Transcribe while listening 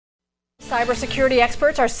Cybersecurity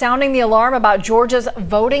experts are sounding the alarm about Georgia's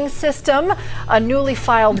voting system, a newly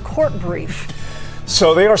filed court brief.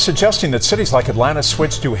 So they are suggesting that cities like Atlanta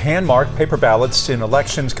switch to hand-marked paper ballots in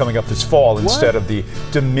elections coming up this fall instead of the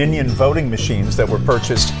Dominion voting machines that were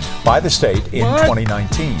purchased by the state in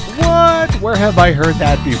 2019. What? Where have I heard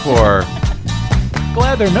that before?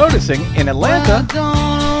 Glad they're noticing in Atlanta. Well, I don't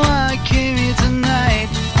know why I came here tonight.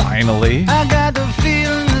 Finally. I got the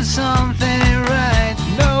feeling that something ain't right.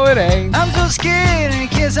 No, it ain't. I'm so scared in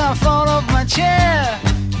case I fall off my chair.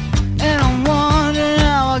 And I'm wondering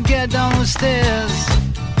how I'll get down the stairs.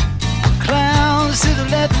 Clowns to the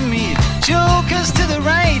left of me, jokers to the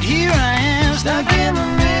right. Here I am, stuck in the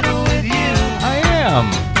middle with you. I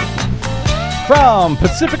am. From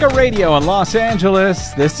Pacifica Radio in Los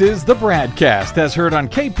Angeles, this is the BradCast, as heard on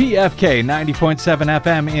KPFK 90.7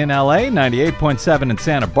 FM in LA, 98.7 in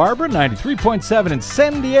Santa Barbara, 93.7 in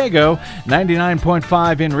San Diego,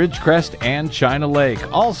 99.5 in Ridgecrest and China Lake.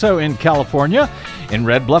 Also in California, in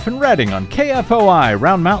Red Bluff and Redding on KFOI,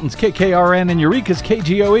 Round Mountains KKRN, and Eureka's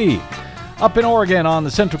KGOE. Up in Oregon on the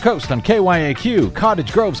Central Coast on KYAQ,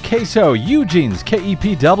 Cottage Grove's KSO, Eugene's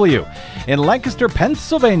KEPW. In Lancaster,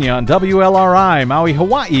 Pennsylvania on WLRI, Maui,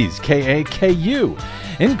 Hawaii's KAKU.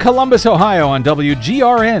 In Columbus, Ohio on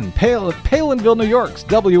WGRN, Palinville, New York's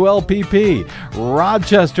WLPP.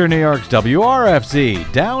 Rochester, New York's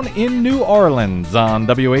WRFZ. Down in New Orleans on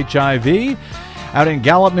WHIV. Out in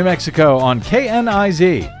Gallup, New Mexico on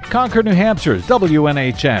KNIZ, Concord, New Hampshire's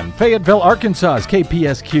WNHN, Fayetteville, Arkansas's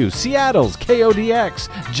KPSQ, Seattle's KODX,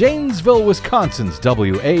 Janesville, Wisconsin's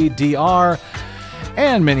WADR,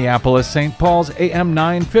 and Minneapolis, St. Paul's AM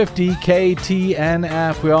 950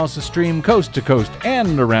 KTNF. We also stream coast to coast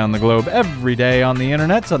and around the globe every day on the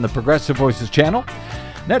internets on the Progressive Voices channel.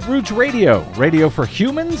 Netroots Radio, Radio for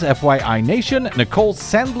Humans, FYI Nation,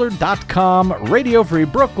 NicoleSandler.com, Radio Free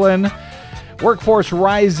Brooklyn, Workforce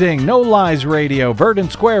Rising, No Lies Radio,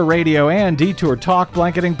 Verdant Square Radio, and Detour Talk,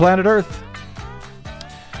 blanketing planet Earth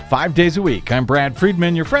 5 days a week. I'm Brad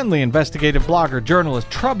Friedman, your friendly investigative blogger,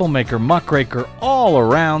 journalist, troublemaker, muckraker,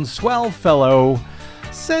 all-around swell fellow,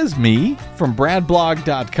 says me, from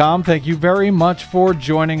bradblog.com. Thank you very much for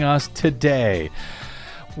joining us today.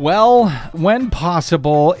 Well, when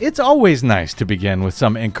possible, it's always nice to begin with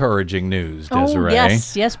some encouraging news, Desiree. Oh,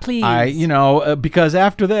 yes, please. Because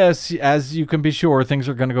after this, as you can be sure, things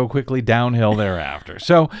are going to go quickly downhill thereafter.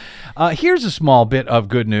 So here's a small bit of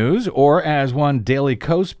good news, or as one Daily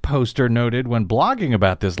Kos poster noted when blogging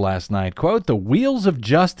about this last night, quote, "The wheels of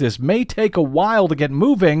justice may take a while to get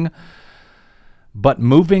moving, but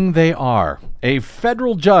moving they are." A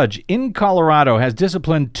federal judge in Colorado has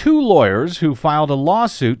disciplined 2 lawyers who filed a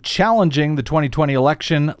lawsuit challenging the 2020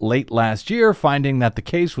 election late last year, finding that the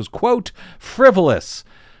case was, quote, frivolous,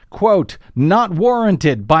 quote, not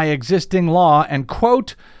warranted by existing law, and,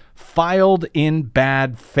 quote, filed in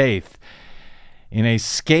bad faith. In a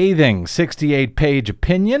scathing 68-page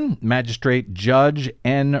opinion, Magistrate Judge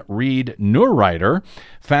N. Reed Neurreiter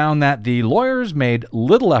found that the lawyers made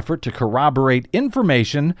little effort to corroborate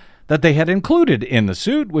information that they had included in the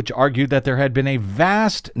suit, which argued that there had been a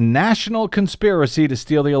vast national conspiracy to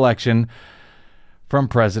steal the election from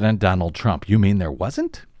President Donald Trump. You mean there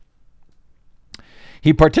wasn't?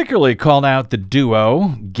 He particularly called out the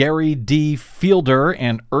duo, Gary D. Fielder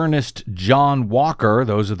and Ernest John Walker,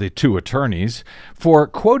 those are the 2 attorneys, for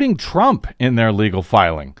quoting Trump in their legal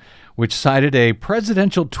filing, which cited a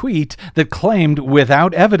presidential tweet that claimed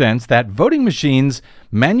without evidence that voting machines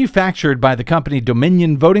manufactured by the company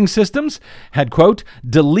Dominion Voting Systems had, quote,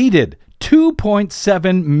 deleted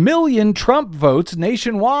 2.7 million Trump votes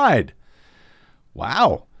nationwide.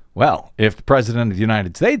 Wow. Well, if the President of the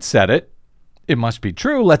United States said it, it must be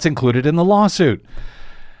true. Let's include it in the lawsuit.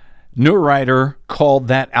 Neurreiter called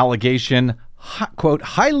that allegation, quote,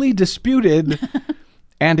 highly disputed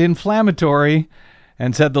and inflammatory,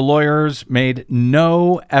 and said the lawyers made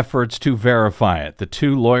no efforts to verify it. The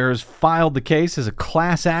 2 lawyers filed the case as a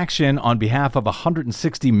class action on behalf of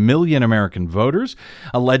 160 million American voters,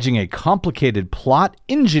 alleging a complicated plot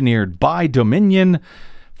engineered by Dominion,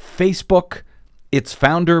 Facebook, its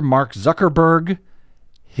founder, Mark Zuckerberg,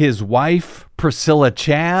 his wife, Priscilla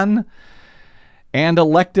Chan, and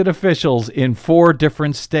elected officials in 4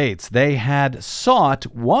 different states. They had sought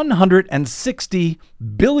 $160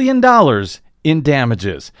 billion in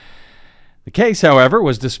damages. The case, however,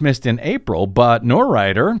 was dismissed in April, but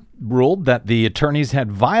Neurreiter ruled that the attorneys had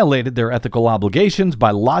violated their ethical obligations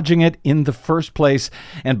by lodging it in the first place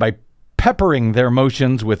and by peppering their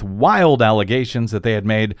motions with wild allegations that they had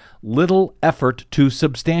made little effort to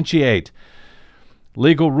substantiate.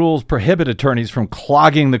 Legal rules prohibit attorneys from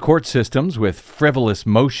clogging the court systems with frivolous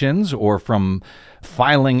motions or from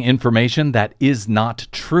filing information that is not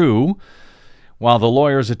true. While the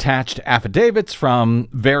lawyers attached affidavits from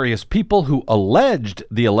various people who alleged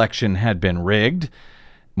the election had been rigged,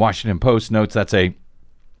 Washington Post notes that's a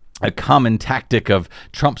common tactic of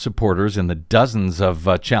Trump supporters in the dozens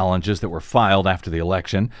of challenges that were filed after the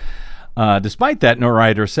election. Despite that, no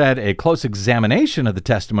writer said a close examination of the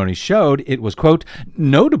testimony showed it was, quote,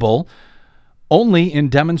 notable only in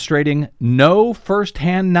demonstrating no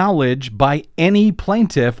firsthand knowledge by any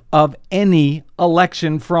plaintiff of any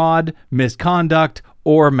election fraud, misconduct,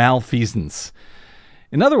 or malfeasance.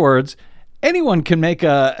 In other words, anyone can make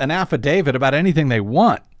an affidavit about anything they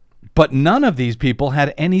want, but none of these people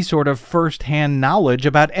had any sort of firsthand knowledge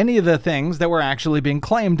about any of the things that were actually being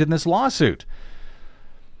claimed in this lawsuit.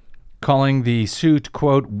 Calling the suit,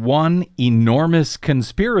 quote, one enormous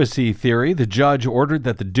conspiracy theory, the judge ordered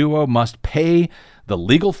that the duo must pay the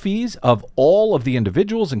legal fees of all of the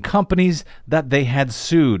individuals and companies that they had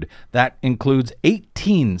sued. That includes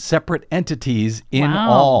 18 separate entities in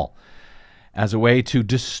all, as a way to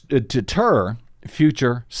deter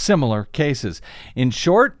future similar cases. In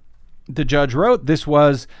short, the judge wrote, this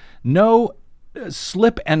was no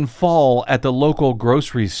slip and fall at the local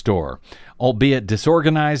grocery store. Albeit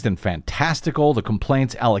disorganized and fantastical, the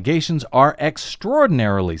complaint's allegations are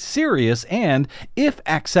extraordinarily serious and, if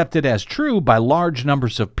accepted as true by large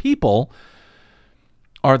numbers of people,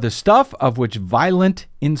 are the stuff of which violent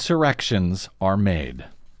insurrections are made.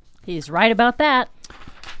 He's right about that.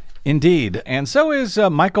 Indeed. And so is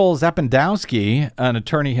Michael Zapandowski, an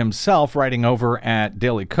attorney himself, writing over at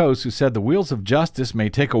Daily Kos, who said the wheels of justice may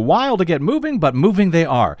take a while to get moving, but moving they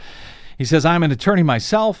are. He says, I'm an attorney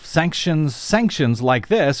myself. Sanctions like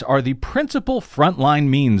this are the principal frontline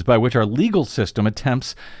means by which our legal system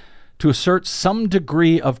attempts to assert some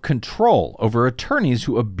degree of control over attorneys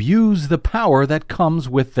who abuse the power that comes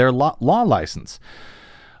with their law license.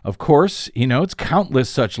 Of course, he notes, countless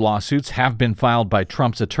such lawsuits have been filed by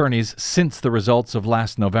Trump's attorneys since the results of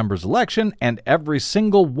last November's election, and every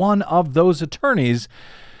single one of those attorneys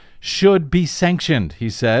should be sanctioned, he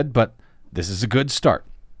said, but this is a good start.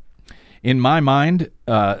 In my mind,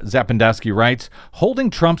 Zapandowski writes,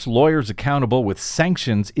 holding Trump's lawyers accountable with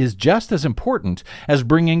sanctions is just as important as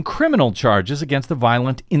bringing criminal charges against the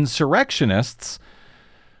violent insurrectionists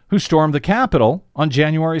who stormed the Capitol on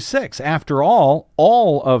January 6. After all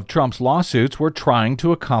of Trump's lawsuits were trying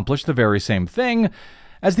to accomplish the very same thing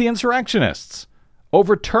as the insurrectionists,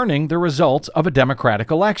 overturning the results of a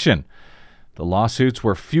Democratic election. The lawsuits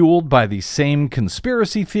were fueled by the same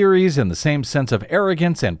conspiracy theories and the same sense of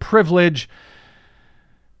arrogance and privilege.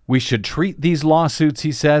 We should treat these lawsuits,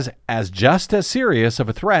 he says, as just as serious of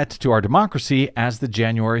a threat to our democracy as the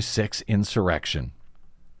January 6 insurrection.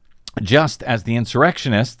 Just as the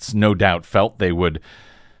insurrectionists no doubt felt they would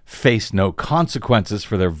face no consequences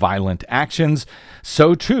for their violent actions,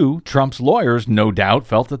 so too Trump's lawyers no doubt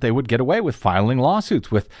felt that they would get away with filing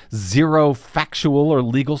lawsuits with zero factual or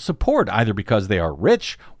legal support, either because they are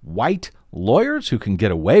rich, white lawyers who can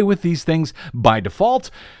get away with these things by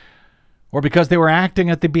default, or because they were acting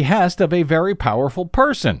at the behest of a very powerful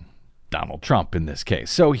person, Donald Trump in this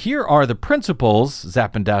case. So here are the principles,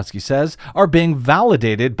 Zapandowski says, are being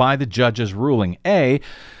validated by the judge's ruling. A,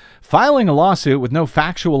 filing a lawsuit with no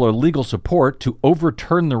factual or legal support to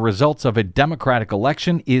overturn the results of a Democratic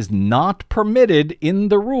election is not permitted in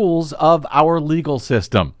the rules of our legal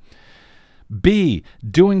system. B,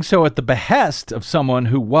 doing so at the behest of someone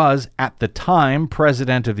who was, at the time,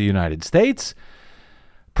 President of the United States,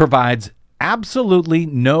 provides absolutely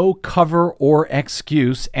no cover or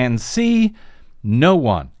excuse. And C, no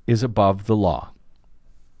one is above the law.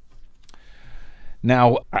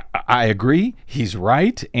 Now, I agree, he's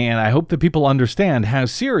right, and I hope that people understand how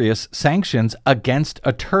serious sanctions against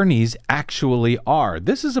attorneys actually are.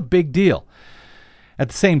 This is a big deal. At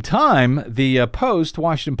the same time, the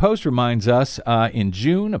Washington Post reminds us in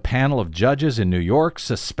June, a panel of judges in New York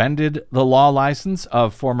suspended the law license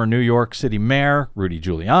of former New York City Mayor Rudy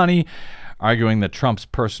Giuliani, arguing that Trump's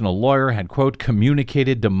personal lawyer had, quote,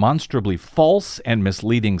 communicated demonstrably false and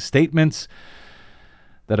misleading statements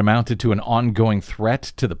that amounted to an ongoing threat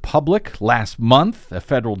to the public. Last month, a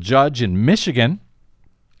federal judge in Michigan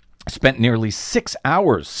spent nearly 6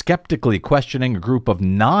 hours skeptically questioning a group of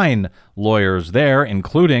 9 lawyers there,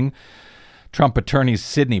 including Trump attorneys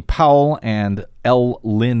Sidney Powell and L.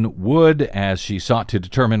 Lynn Wood, as she sought to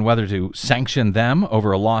determine whether to sanction them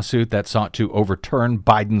over a lawsuit that sought to overturn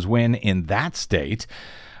Biden's win in that state.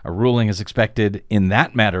 A ruling is expected in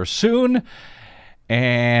that matter soon.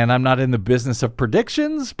 And I'm not in the business of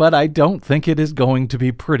predictions, but I don't think it is going to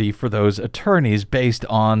be pretty for those attorneys based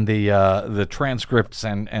on the transcripts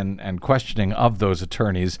and questioning of those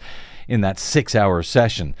attorneys in that 6-hour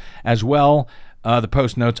session. As well, the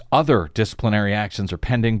Post notes other disciplinary actions are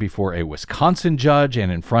pending before a Wisconsin judge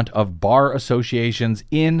and in front of bar associations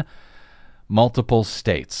in multiple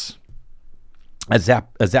states. As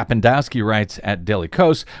Zapandowski writes at Daily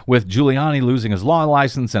Kos, with Giuliani losing his law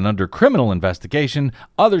license and under criminal investigation,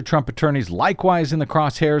 other Trump attorneys likewise in the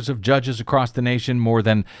crosshairs of judges across the nation, more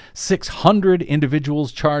than 600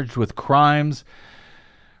 individuals charged with crimes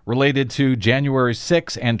related to January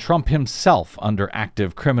 6 and Trump himself under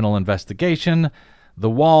active criminal investigation. The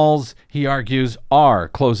walls, he argues, are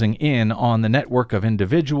closing in on the network of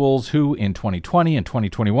individuals who in 2020 and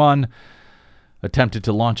 2021 attempted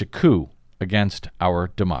to launch a coup against our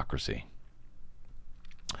democracy.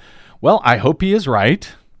 Well, I hope he is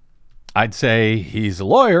right. I'd say he's a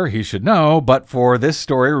lawyer, he should know, but for this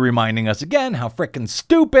story reminding us again how frickin'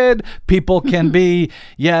 stupid people can be,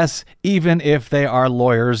 yes, even if they are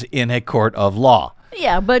lawyers in a court of law.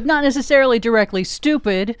 Yeah, but not necessarily directly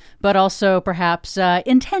stupid, but also perhaps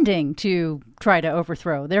intending to try to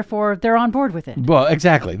overthrow. Therefore, they're on board with it. Well,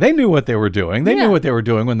 exactly. They knew what they were doing. They knew what they were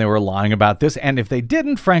doing when they were lying about this, and if they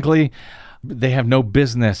didn't, frankly, they have no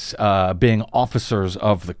business being officers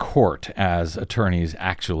of the court, as attorneys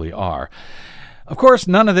actually are. Of course,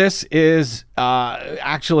 none of this is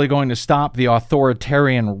actually going to stop the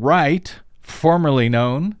authoritarian right, formerly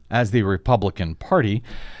known as the Republican Party,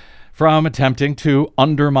 from attempting to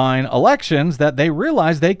undermine elections that they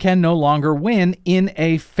realize they can no longer win in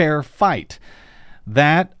a fair fight.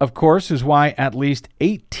 That, of course, is why at least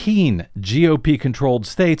 18 GOP-controlled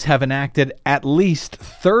states have enacted at least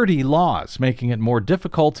 30 laws, making it more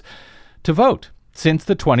difficult to vote since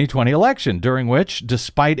the 2020 election, during which,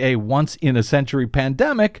 despite a once-in-a-century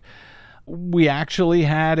pandemic, we actually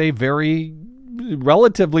had a very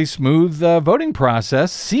relatively smooth voting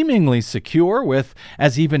process, seemingly secure, with,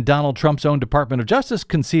 as even Donald Trump's own Department of Justice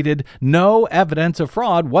conceded, no evidence of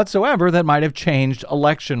fraud whatsoever that might have changed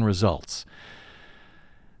election results.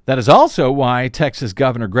 That is also why Texas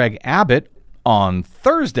Governor Greg Abbott on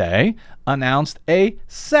Thursday announced a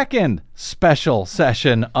second special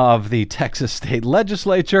session of the Texas State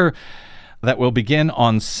Legislature that will begin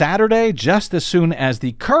on Saturday, just as soon as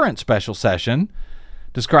the current special session,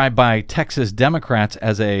 described by Texas Democrats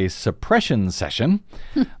as a suppression session,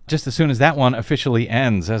 just as soon as that one officially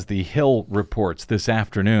ends. As the Hill reports this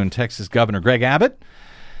afternoon, Texas Governor Greg Abbott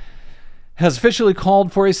has officially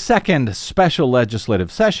called for a second special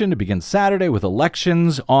legislative session to begin Saturday with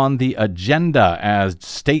elections on the agenda as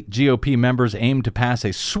state GOP members aim to pass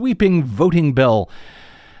a sweeping voting bill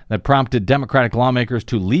that prompted Democratic lawmakers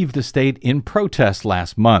to leave the state in protest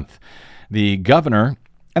last month. The governor,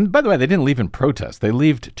 and by the way, they didn't leave in protest. They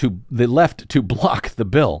left to block the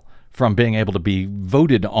bill from being able to be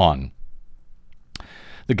voted on.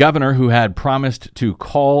 The governor, who had promised to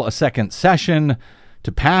call a second session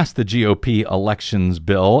to pass the GOP elections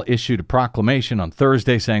bill, issued a proclamation on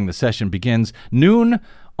Thursday saying the session begins noon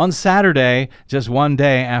on Saturday, just one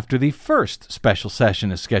day after the first special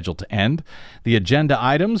session is scheduled to end. The agenda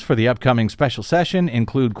items for the upcoming special session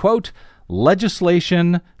include, quote,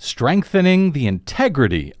 legislation strengthening the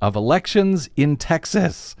integrity of elections in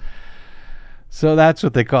Texas. So that's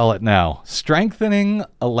what they call it now, strengthening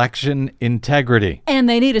election integrity. And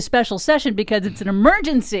they need a special session because it's an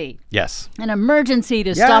emergency. Yes. An emergency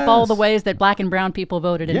to stop all the ways that black and brown people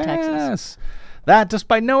voted in Texas. Yes. That,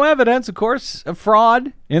 despite no evidence, of course, of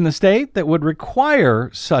fraud in the state that would require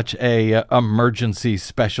such a emergency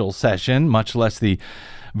special session, much less the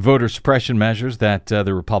voter suppression measures that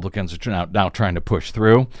the Republicans are now trying to push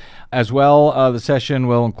through. As well, the session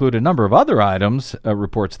will include a number of other items,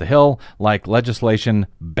 reports The Hill, like legislation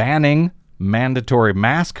banning mandatory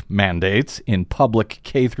mask mandates in public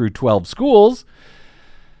K-12 schools,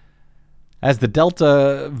 as the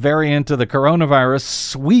Delta variant of the coronavirus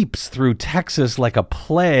sweeps through Texas like a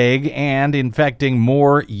plague and infecting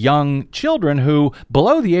more young children who,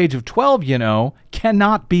 below the age of 12,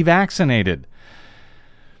 cannot be vaccinated.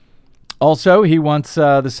 Also, he wants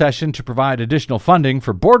the session to provide additional funding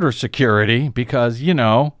for border security because,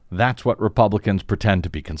 that's what Republicans pretend to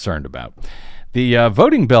be concerned about. The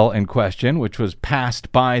voting bill in question, which was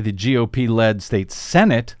passed by the GOP-led state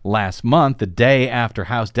Senate last month, the day after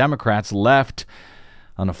House Democrats left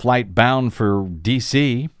on a flight bound for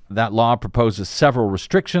D.C., That law proposes several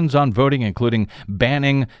restrictions on voting, including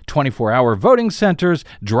banning 24-hour voting centers,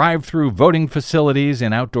 drive-through voting facilities,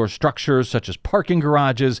 and outdoor structures such as parking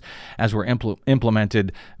garages, as were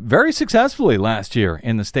implemented very successfully last year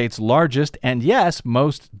in the state's largest and, yes,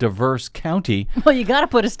 most diverse county. Well, you got to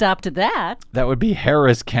put a stop to that. That would be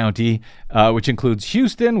Harris County, which includes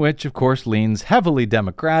Houston, which, of course, leans heavily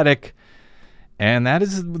Democratic. And that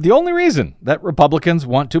is the only reason that Republicans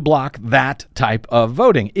want to block that type of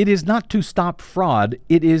voting. It is not to stop fraud.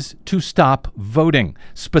 It is to stop voting,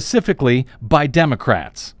 specifically by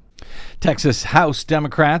Democrats. Texas House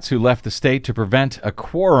Democrats who left the state to prevent a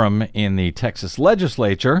quorum in the Texas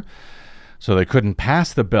legislature, so they couldn't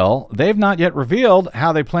pass the bill. They've not yet revealed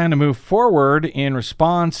how they plan to move forward in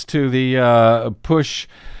response to the push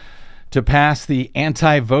to pass the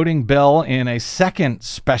anti-voting bill in a second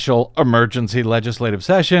special emergency legislative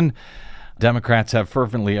session. Democrats have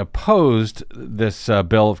fervently opposed this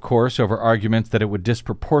bill, of course, over arguments that it would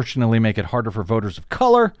disproportionately make it harder for voters of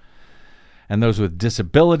color and those with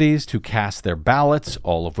disabilities to cast their ballots,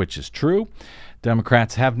 all of which is true.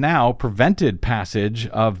 Democrats have now prevented passage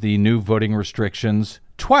of the new voting restrictions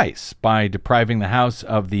twice by depriving the House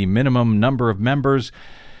of the minimum number of members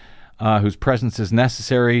whose presence is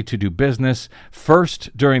necessary to do business, first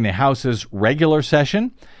during the House's regular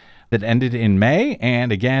session that ended in May,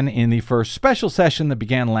 and again in the first special session that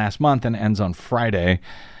began last month and ends on Friday.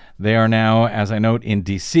 They are now, as I note, in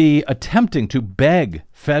D.C., attempting to beg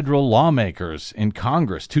federal lawmakers in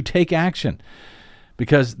Congress to take action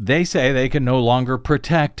because they say they can no longer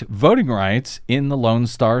protect voting rights in the Lone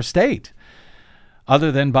Star State,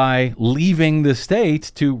 other than by leaving the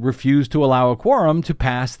state to refuse to allow a quorum to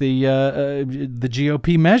pass the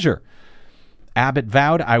GOP measure. Abbott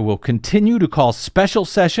vowed, "I will continue to call special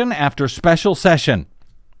session after special session."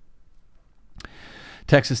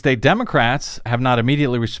 Texas state Democrats have not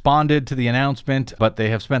immediately responded to the announcement, but they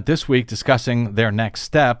have spent this week discussing their next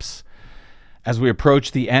steps. As we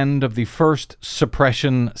approach the end of the first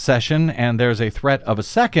suppression session, and there's a threat of a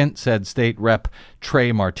second, said State Rep.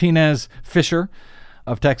 Trey Martinez Fisher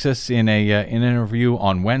of Texas in an interview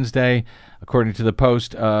on Wednesday. According to the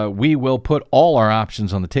Post, we will put all our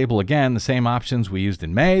options on the table again, the same options we used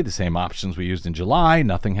in May, the same options we used in July.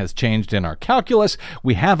 Nothing has changed in our calculus.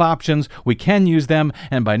 We have options. We can use them.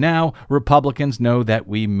 And by now, Republicans know that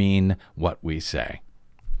we mean what we say.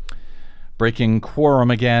 Breaking quorum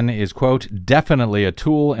again is, quote, definitely a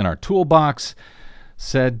tool in our toolbox,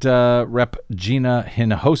 said Rep. Gina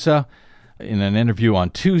Hinojosa in an interview on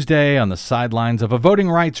Tuesday on the sidelines of a voting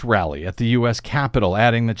rights rally at the U.S. Capitol,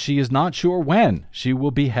 adding that she is not sure when she will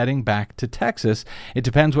be heading back to Texas. It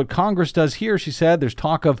depends what Congress does here, she said. There's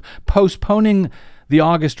talk of postponing the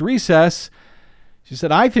August recess. She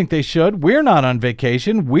said, I think they should. We're not on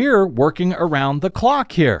vacation. We're working around the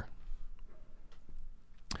clock here.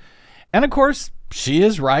 And, of course, she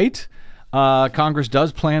is right. Congress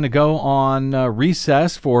does plan to go on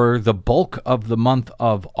recess for the bulk of the month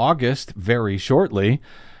of August very shortly.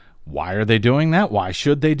 Why are they doing that? Why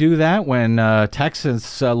should they do that when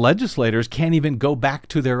Texas legislators can't even go back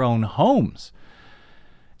to their own homes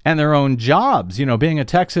and their own jobs? You know, being a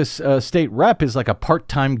Texas state rep is like a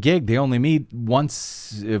part-time gig. They only meet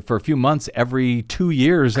once for a few months every 2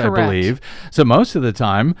 years, correct, I believe. So most of the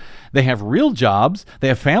time they have real jobs, they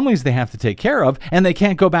have families they have to take care of, and they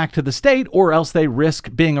can't go back to the state or else they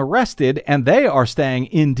risk being arrested, and they are staying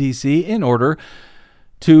in D.C. in order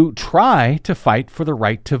to try to fight for the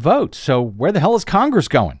right to vote. So where the hell is Congress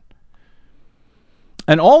going?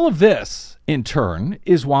 And all of this, in turn,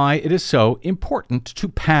 is why it is so important to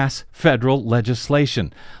pass federal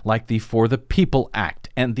legislation like the For the People Act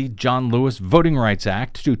and the John Lewis Voting Rights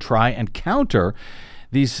Act to try and counter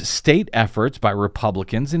these state efforts by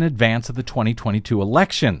Republicans in advance of the 2022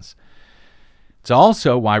 elections. It's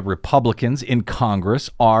also why Republicans in Congress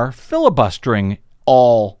are filibustering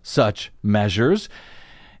all such measures,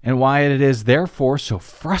 and why it is therefore so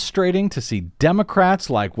frustrating to see Democrats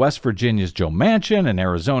like West Virginia's Joe Manchin and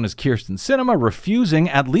Arizona's Kyrsten Sinema refusing,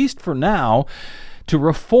 at least for now, to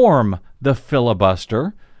reform the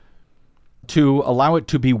filibuster, to allow it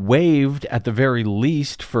to be waived at the very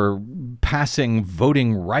least for passing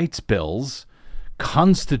voting rights bills,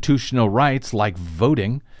 constitutional rights like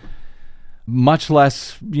voting, much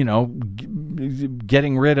less,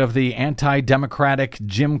 getting rid of the anti-democratic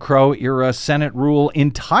Jim Crow era Senate rule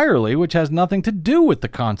entirely, which has nothing to do with the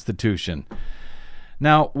Constitution.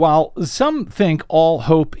 Now, while some think all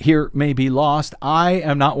hope here may be lost, I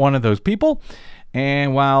am not one of those people.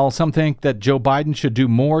 And while some think that Joe Biden should do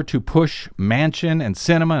more to push Manchin and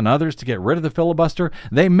Sinema and others to get rid of the filibuster,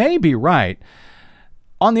 they may be right.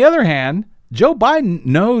 On the other hand, Joe Biden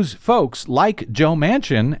knows folks like Joe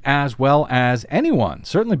Manchin as well as anyone,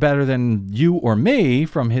 certainly better than you or me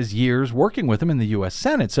from his years working with him in the U.S.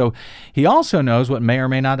 Senate. So he also knows what may or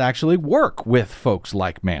may not actually work with folks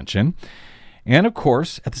like Manchin. And of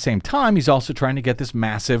course, at the same time, he's also trying to get this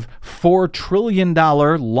massive $4 trillion,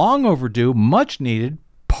 long overdue, much needed,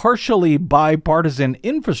 partially bipartisan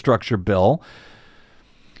infrastructure bill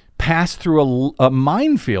passed through a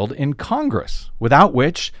minefield in Congress, without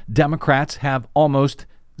which Democrats have almost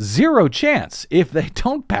zero chance, if they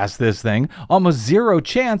don't pass this thing, almost zero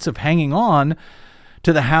chance of hanging on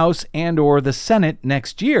to the House and or the Senate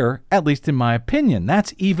next year, at least in my opinion.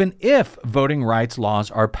 That's even if voting rights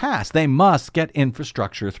laws are passed. They must get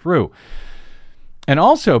infrastructure through. And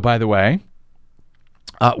also, by the way,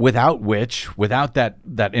 without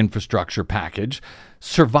that infrastructure package,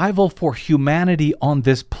 survival for humanity on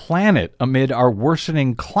this planet amid our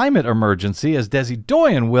worsening climate emergency, as Desi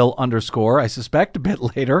Doyen will underscore, I suspect, a bit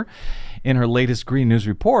later in her latest Green News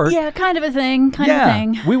report. Yeah, kind of a thing.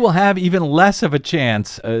 We will have even less of a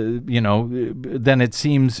chance, than it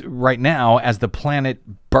seems right now as the planet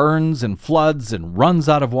burns and floods and runs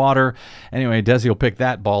out of water. Anyway, Desi will pick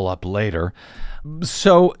that ball up later.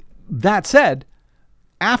 So that said,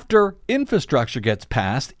 after infrastructure gets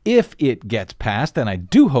passed, if it gets passed, and I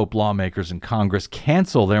do hope lawmakers in Congress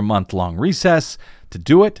cancel their month-long recess to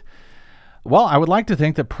do it, well, I would like to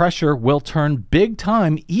think that pressure will turn big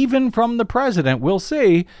time, even from the president. We'll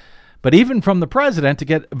see. But even from the president to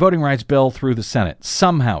get a voting rights bill through the Senate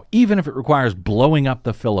somehow, even if it requires blowing up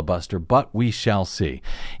the filibuster. But we shall see.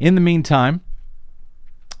 In the meantime,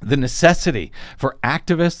 the necessity for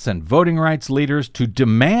activists and voting rights leaders to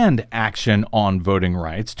demand action on voting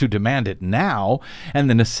rights, to demand it now, and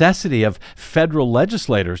the necessity of federal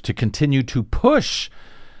legislators to continue to push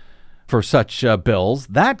for such bills,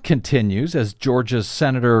 that continues as Georgia's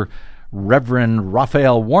Senator Reverend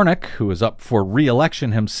Raphael Warnock, who is up for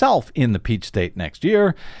re-election himself in the Peach State next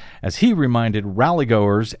year, as he reminded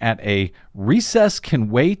rallygoers at a Recess Can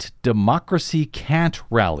Wait, Democracy Can't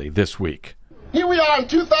rally this week. Here we are in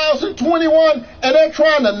 2021, and they're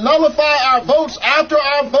trying to nullify our votes after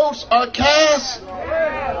our votes are cast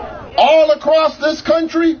all across this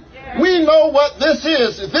country. We know what this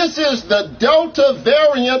is. This is the Delta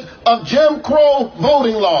variant of Jim Crow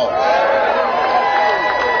voting laws.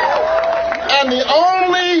 And the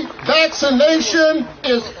only vaccination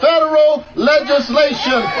is federal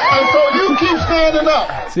legislation. And so you keep standing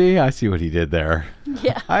up. See, I see what he did there.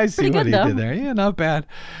 Yeah, I see what he though. did there. Yeah, not bad.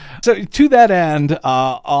 So to that end,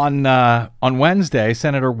 on Wednesday,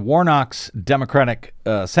 Senator Warnock's Democratic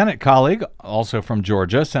Senate colleague, also from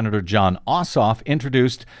Georgia, Senator Jon Ossoff,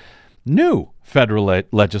 introduced new federal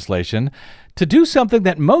legislation to do something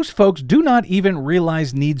that most folks do not even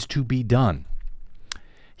realize needs to be done.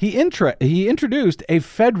 He introduced a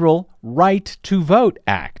federal Right to Vote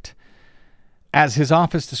Act. As his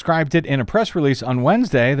office described it in a press release on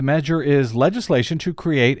Wednesday, the measure is legislation to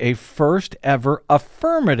create a first-ever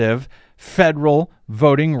affirmative federal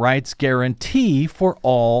voting rights guarantee for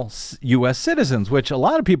all U.S. citizens, which a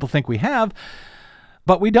lot of people think we have,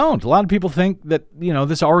 but we don't. A lot of people think that,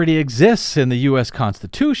 this already exists in the U.S.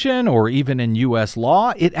 Constitution or even in U.S.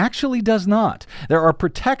 law. It actually does not. There are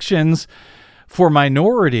protections for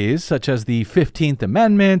minorities, such as the 15th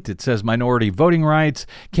Amendment. It says minority voting rights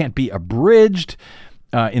can't be abridged.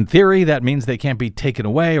 In theory, that means they can't be taken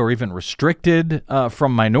away or even restricted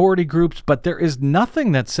from minority groups. But there is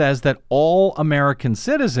nothing that says that all American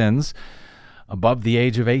citizens above the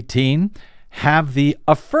age of 18 have the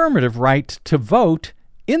affirmative right to vote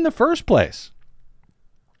in the first place.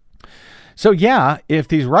 So, yeah, if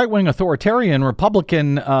these right-wing authoritarian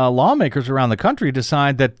Republican lawmakers around the country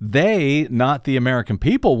decide that they, not the American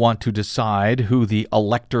people, want to decide who the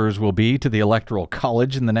electors will be to the Electoral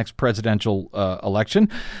College in the next presidential election,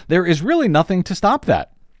 there is really nothing to stop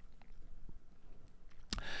that.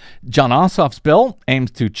 Jon Ossoff's bill aims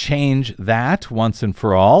to change that once and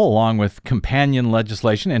for all, along with companion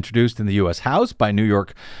legislation introduced in the U.S. House by New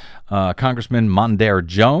York Congressman Mondaire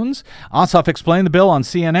Jones. Ossoff explained the bill on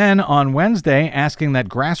CNN on Wednesday, asking that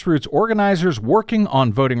grassroots organizers working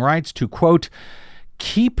on voting rights to, quote,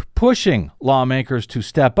 keep pushing lawmakers to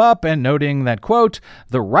step up, and noting that, quote,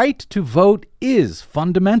 the right to vote is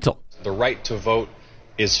fundamental. The right to vote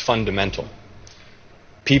is fundamental.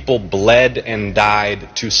 People bled and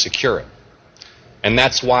died to secure it. And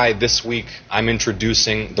that's why this week I'm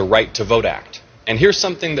introducing the Right to Vote Act. And here's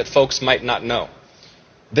something that folks might not know.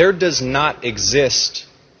 There does not exist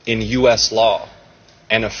in U.S. law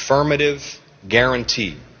an affirmative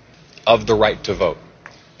guarantee of the right to vote.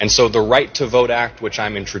 And so the Right to Vote Act, which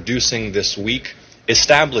I'm introducing this week,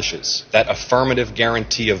 establishes that affirmative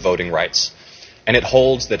guarantee of voting rights, and it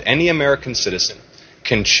holds that any American citizen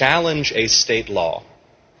can challenge a state law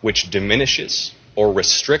which diminishes or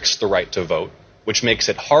restricts the right to vote, which makes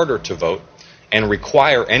it harder to vote, and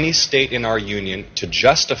require any state in our union to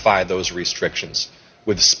justify those restrictions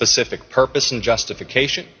with specific purpose and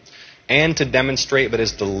justification, and to demonstrate that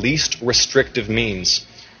is the least restrictive means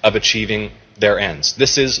of achieving their ends.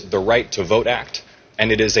 This is the Right to Vote Act,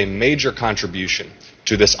 and it is a major contribution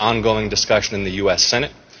to this ongoing discussion in the U.S.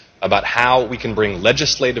 Senate about how we can bring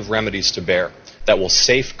legislative remedies to bear that will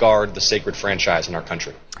safeguard the sacred franchise in our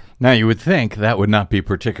country. Now, you would think that would not be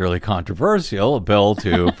particularly controversial, a bill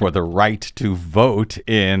for the right to vote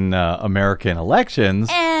in American elections.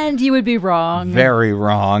 And you would be wrong. Very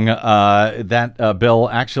wrong. That bill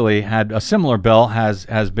actually had a similar bill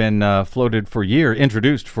has been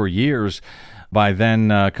introduced for years by then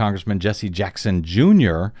Congressman Jesse Jackson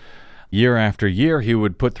Jr. Year after year, he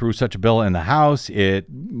would put through such a bill in the House.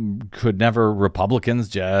 Republicans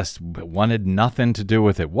just wanted nothing to do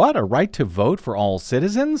with it. What, a right to vote for all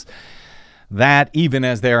citizens? That, even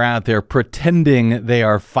as they're out there pretending they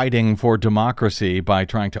are fighting for democracy by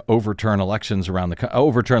trying to overturn elections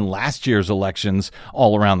overturn last year's elections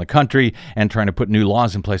all around the country and trying to put new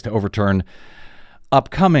laws in place to overturn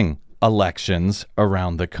upcoming elections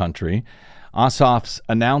around the country. Ossoff's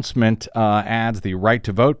announcement adds the right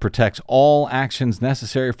to vote protects all actions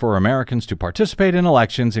necessary for Americans to participate in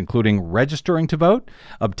elections, including registering to vote,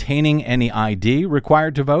 obtaining any ID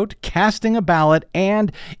required to vote, casting a ballot,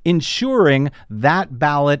 and ensuring that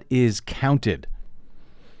ballot is counted.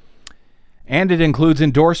 And it includes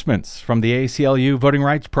endorsements from the ACLU Voting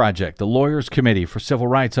Rights Project, the Lawyers Committee for Civil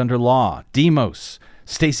Rights Under Law, Demos,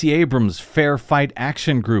 Stacey Abrams' Fair Fight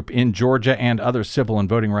Action Group in Georgia, and other civil and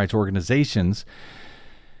voting rights organizations.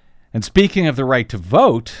 And speaking of the right to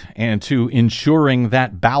vote and to ensuring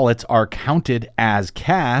that ballots are counted as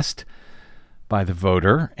cast by the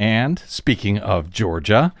voter, and speaking of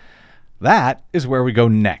Georgia, that is where we go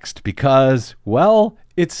next because, well,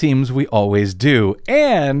 it seems we always do.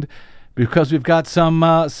 And because we've got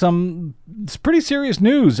some pretty serious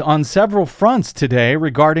news on several fronts today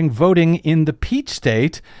regarding voting in the Peach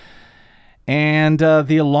State and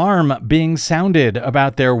the alarm being sounded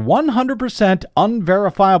about their 100%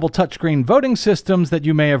 unverifiable touchscreen voting systems that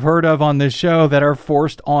you may have heard of on this show that are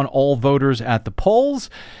forced on all voters at the polls.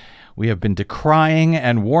 We have been decrying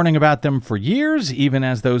and warning about them for years, even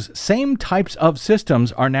as those same types of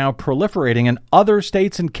systems are now proliferating in other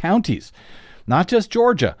states and counties, not just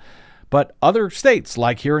Georgia, but other states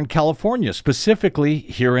like here in California, specifically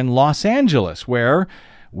here in Los Angeles, where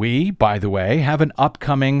we, by the way, have an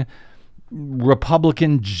upcoming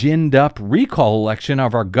Republican ginned-up recall election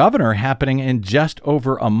of our governor happening in just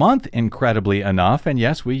over a month, incredibly enough. And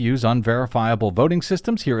yes, we use unverifiable voting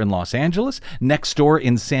systems here in Los Angeles. Next door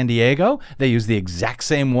in San Diego, they use the exact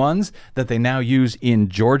same ones that they now use in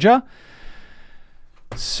Georgia.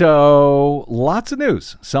 So lots of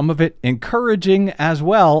news, some of it encouraging as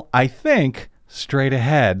well, I think, straight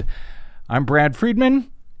ahead. I'm Brad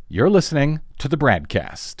Friedman. You're listening to the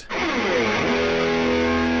BradCast.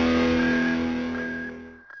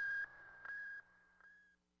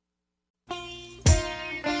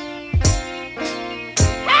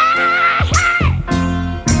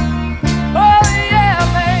 Oh yeah,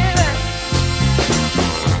 baby.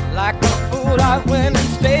 Like a fool, I went and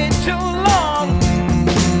stayed too long.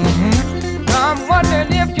 I'm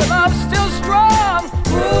wondering if your love's still strong.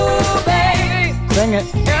 Ooh, baby. Sing it.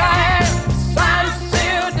 Signed,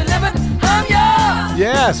 sealed, delivered, I'm yours.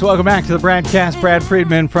 Yes, welcome back to the BradCast. Brad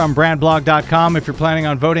Friedman from BradBlog.com. If you're planning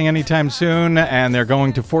on voting anytime soon and they're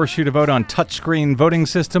going to force you to vote on touchscreen voting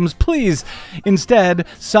systems, please instead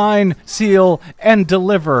sign, seal, and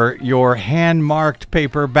deliver your hand-marked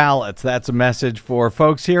paper ballots. That's a message for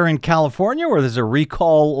folks here in California where there's a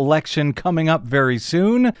recall election coming up very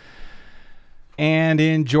soon. And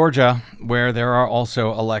in Georgia, where there are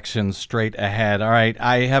also elections straight ahead. All right,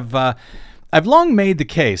 I've long made the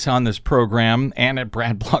case on this program and at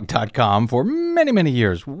BradBlog.com for many, many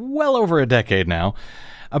years, well over a decade now,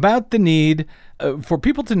 about the need for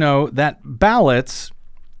people to know that ballots,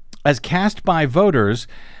 as cast by voters,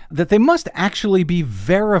 that they must actually be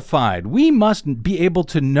verified. We must be able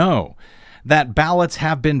to know that ballots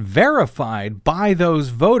have been verified by those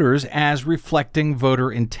voters as reflecting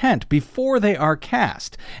voter intent before they are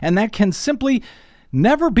cast. And that can simply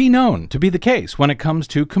never be known to be the case when it comes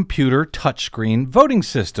to computer touchscreen voting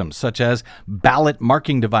systems, such as ballot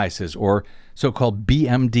marking devices or so-called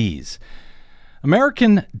BMDs.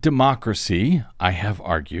 American democracy, I have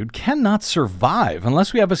argued, cannot survive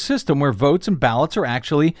unless we have a system where votes and ballots are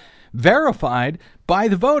actually verified by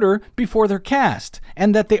the voter before they're cast,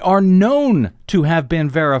 and that they are known to have been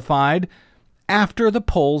verified after the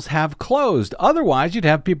polls have closed. Otherwise, you'd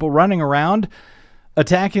have people running around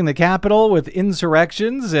attacking the Capitol with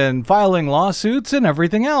insurrections and filing lawsuits and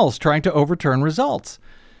everything else, trying to overturn results.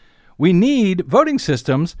 We need voting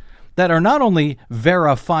systems that are not only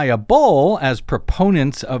verifiable, as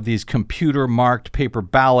proponents of these computer-marked paper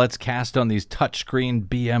ballots cast on these touchscreen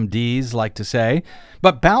BMDs like to say,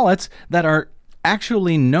 but ballots that are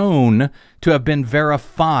actually known to have been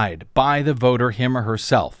verified by the voter, him or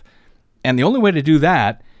herself. And the only way to do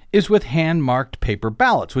that is with hand-marked paper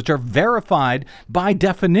ballots, which are verified by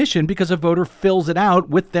definition because a voter fills it out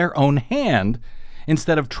with their own hand,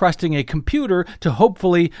 instead of trusting a computer to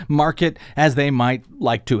hopefully mark it as they might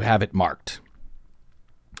like to have it marked.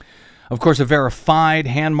 Of course, a verified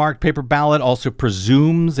hand-marked paper ballot also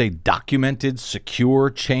presumes a documented,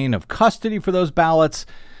 secure chain of custody for those ballots,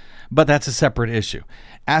 but that's a separate issue.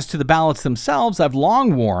 As to the ballots themselves, I've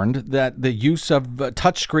long warned that the use of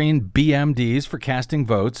touchscreen BMDs for casting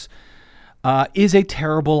votes is a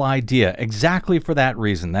terrible idea, exactly for that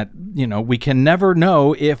reason, that, we can never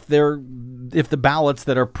know if the ballots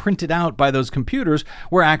that are printed out by those computers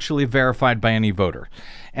were actually verified by any voter.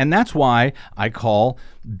 And that's why I call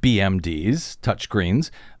BMDs, touchscreens,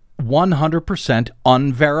 100%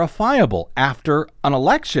 unverifiable. After an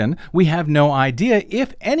election, we have no idea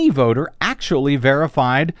if any voter actually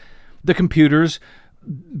verified the computer's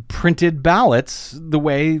printed ballots the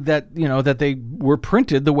way that, that they were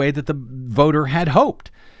printed the way that the voter had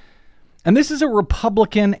hoped. And this is a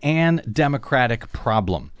Republican and Democratic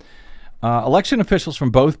problem. Election officials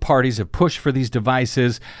from both parties have pushed for these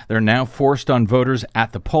devices. They're now forced on voters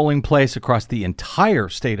at the polling place across the entire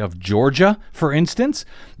state of Georgia, for instance,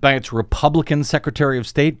 by its Republican Secretary of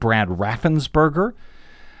State, Brad Raffensperger.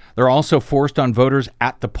 They're also forced on voters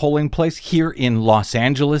at the polling place here in Los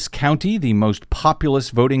Angeles County, the most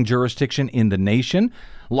populous voting jurisdiction in the nation,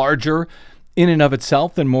 larger in and of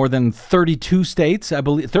itself than more than 32 states, I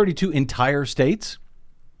believe, 32 entire states.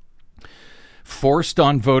 Forced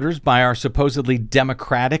on voters by our supposedly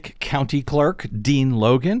Democratic county clerk, Dean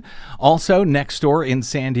Logan. Also, next door in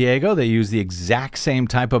San Diego, they use the exact same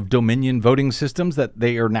type of Dominion voting systems that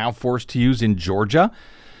they are now forced to use in Georgia.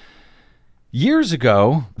 Years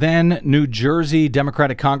ago, then New Jersey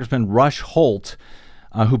Democratic Congressman Rush Holt,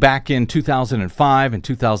 who back in 2005 and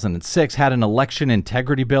 2006 had an election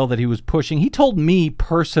integrity bill that he was pushing, he told me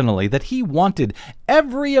personally that he wanted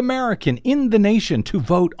every American in the nation to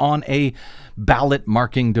vote on a ballot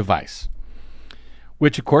marking device,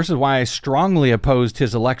 which, of course, is why I strongly opposed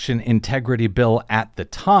his election integrity bill at the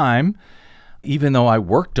time, even though I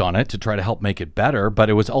worked on it to try to help make it better, but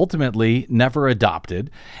it was ultimately never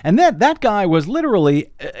adopted. And that guy was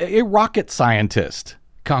literally a rocket scientist,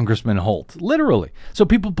 Congressman Holt, literally. So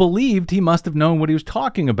people believed he must have known what he was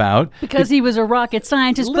talking about. Because he was a rocket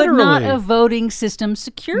scientist, literally. But not a voting system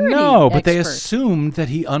security No, but expert. they assumed that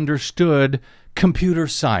he understood computer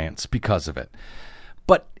science because of it.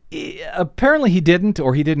 But apparently he didn't,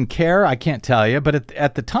 or he didn't care. I can't tell you. But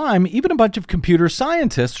at the time, even a bunch of computer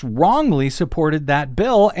scientists wrongly supported that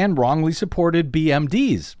bill and wrongly supported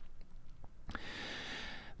BMDs.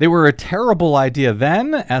 They were a terrible idea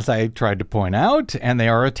then, as I tried to point out, and they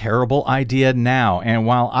are a terrible idea now. And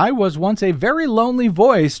while I was once a very lonely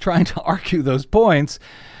voice trying to argue those points,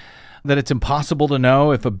 that it's impossible to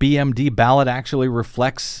know if a BMD ballot actually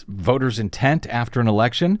reflects voters' intent after an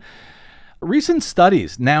election, recent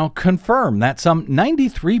studies now confirm that some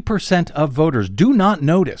 93% of voters do not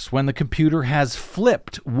notice when the computer has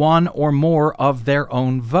flipped one or more of their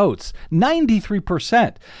own votes.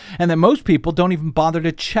 93%. And that most people don't even bother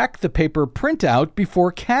to check the paper printout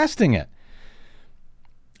before casting it.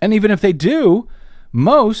 And even if they do,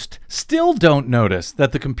 most still don't notice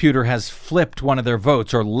that the computer has flipped one of their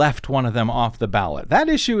votes or left one of them off the ballot. That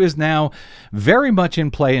issue is now very much in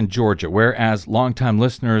play in Georgia, whereas longtime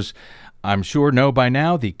listeners, I'm sure, know by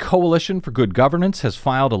now, the Coalition for Good Governance has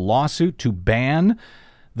filed a lawsuit to ban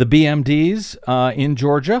the BMDs in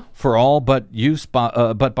Georgia for all but use by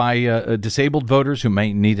disabled voters who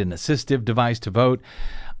may need an assistive device to vote,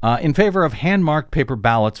 in favor of hand-marked paper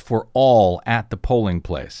ballots for all at the polling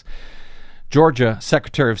place. Georgia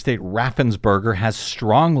Secretary of State Raffensperger has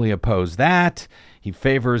strongly opposed that. He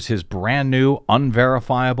favors his brand new,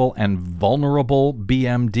 unverifiable, and vulnerable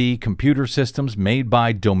BMD computer systems made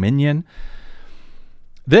by Dominion.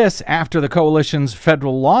 This after the coalition's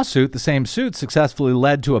federal lawsuit, the same suit successfully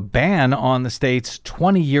led to a ban on the state's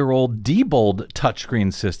 20-year-old Diebold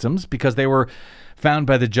touchscreen systems because they were found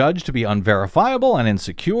by the judge to be unverifiable and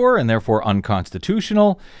insecure and therefore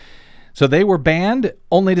unconstitutional. So they were banned,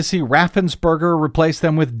 only to see Raffensperger replace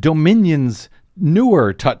them with Dominion's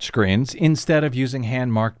newer touchscreens instead of using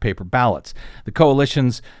hand-marked paper ballots. The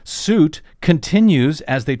coalition's suit continues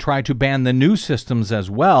as they try to ban the new systems as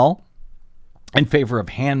well, in favor of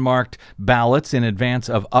hand-marked ballots in advance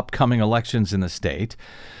of upcoming elections in the state.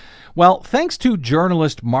 Well, thanks to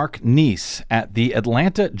journalist Mark Neese at the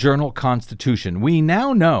Atlanta Journal-Constitution, we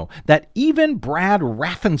now know that even Brad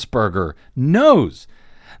Raffensperger knows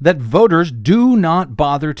that voters do not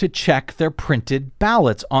bother to check their printed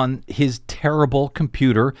ballots on his terrible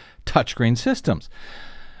computer touchscreen systems.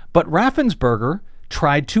 But Raffensperger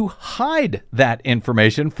tried to hide that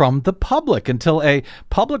information from the public until a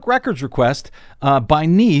public records request by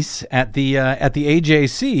Neese at the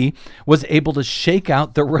AJC was able to shake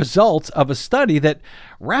out the results of a study that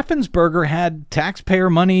Raffensperger had taxpayer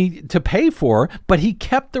money to pay for, but he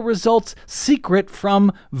kept the results secret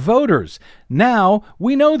from voters. Now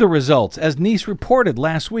we know the results. As Neese reported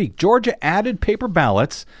last week, Georgia added paper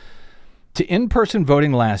ballots to in-person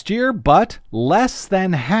voting last year, but less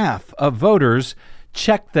than half of voters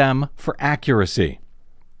check them for accuracy.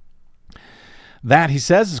 That, he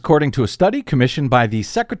says, is according to a study commissioned by the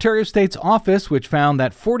Secretary of State's office, which found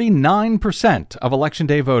that 49% of Election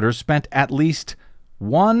Day voters spent at least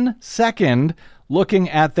 1 second looking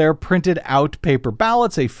at their printed out paper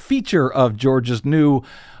ballots, a feature of Georgia's new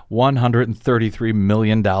 $133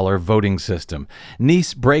 million voting system.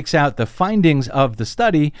 Neese breaks out the findings of the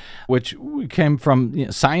study, which came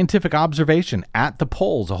from scientific observation at the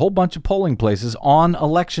polls, a whole bunch of polling places on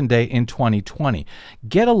Election Day in 2020.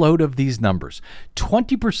 Get a load of these numbers.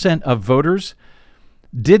 20% of voters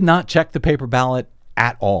did not check the paper ballot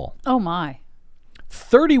at all. Oh, my.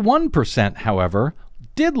 31%, however,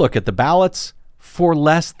 did look at the ballots for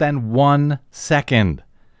less than 1 second.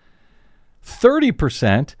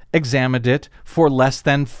 30% examined it for less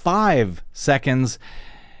than 5 seconds.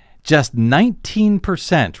 Just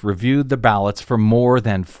 19% reviewed the ballots for more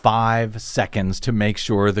than 5 seconds to make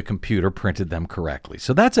sure the computer printed them correctly.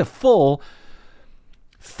 So that's a full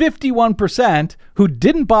 51% who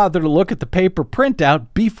didn't bother to look at the paper printout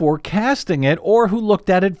before casting it, or who looked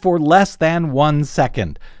at it for less than 1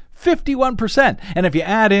 second. 51%. And if you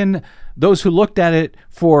add in those who looked at it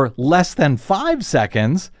for less than 5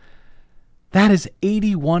 seconds, that is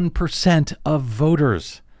 81% of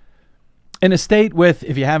voters. In a state with,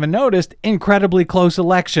 if you haven't noticed, incredibly close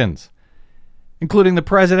elections, including the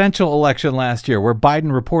presidential election last year, where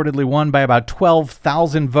Biden reportedly won by about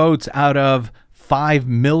 12,000 votes out of 5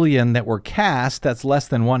 million that were cast. That's less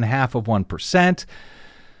than 0.5%.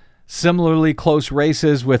 Similarly close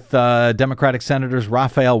races with Democratic Senators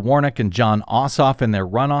Raphael Warnock and John Ossoff in their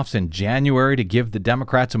runoffs in January to give the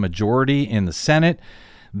Democrats a majority in the Senate.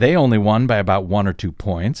 They only won by about 1 or 2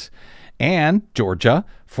 points. And Georgia,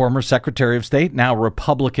 former Secretary of State, now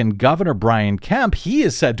Republican Governor Brian Kemp, he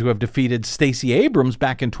is said to have defeated Stacey Abrams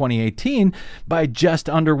back in 2018 by just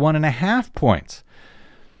under 1.5 points.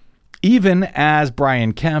 Even as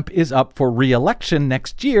Brian Kemp is up for re-election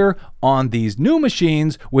next year on these new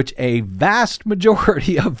machines, which a vast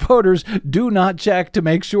majority of voters do not check to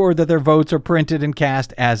make sure that their votes are printed and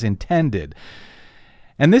cast as intended.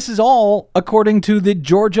 And this is all according to the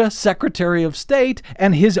Georgia Secretary of State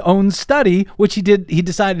and his own study, which he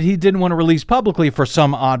decided he didn't want to release publicly for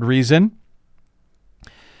some odd reason,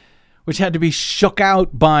 which had to be shook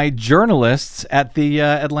out by journalists at the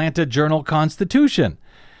Atlanta Journal-Constitution.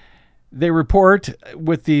 They report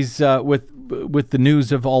with these with the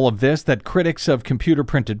news of all of this that critics of computer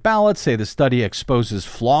printed ballots say the study exposes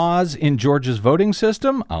flaws in Georgia's voting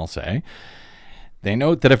system. I'll say. They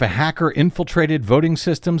note that if a hacker infiltrated voting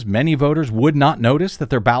systems, many voters would not notice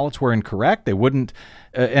that their ballots were incorrect. They wouldn't,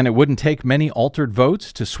 and it wouldn't take many altered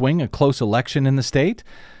votes to swing a close election in the state.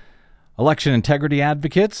 Election integrity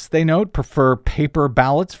advocates, they note, prefer paper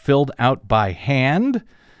ballots filled out by hand.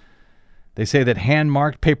 They say that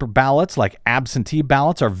hand-marked paper ballots, like absentee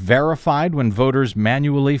ballots, are verified when voters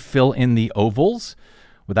manually fill in the ovals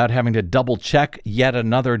without having to double-check yet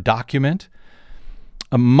another document.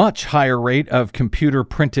 A much higher rate of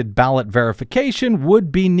computer-printed ballot verification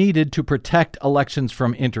would be needed to protect elections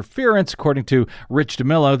from interference, according to Rich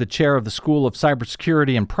DeMillo, the chair of the School of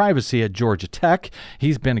Cybersecurity and Privacy at Georgia Tech.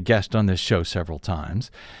 He's been a guest on this show several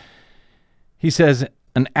times. He says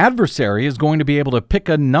an adversary is going to be able to pick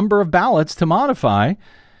a number of ballots to modify,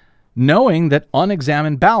 knowing that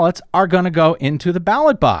unexamined ballots are going to go into the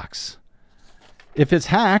ballot box. If it's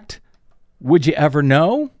hacked, would you ever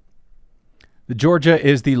know? Georgia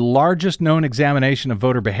is the largest known examination of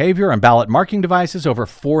voter behavior and ballot marking devices. Over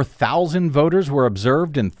 4,000 voters were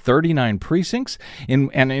observed in 39 precincts.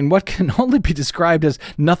 In what can only be described as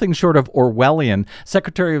nothing short of Orwellian,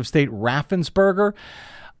 Secretary of State Raffensperger,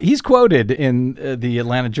 he's quoted in the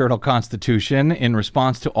Atlanta Journal-Constitution in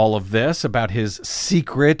response to all of this about his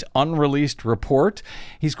secret, unreleased report.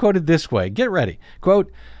 He's quoted this way. Get ready.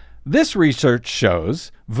 Quote, "This research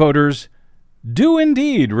shows voters do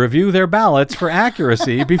indeed review their ballots for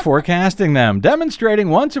accuracy before casting them, demonstrating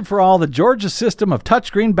once and for all that Georgia's system of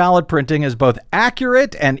touchscreen ballot printing is both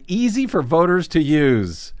accurate and easy for voters to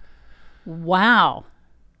use." Wow.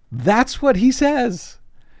 That's what he says.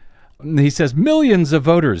 He says millions of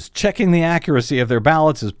voters checking the accuracy of their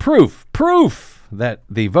ballots is proof that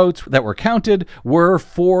the votes that were counted were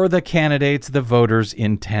for the candidates the voters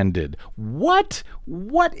intended. What?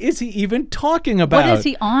 What is he even talking about? What is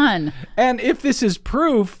he on? And if this is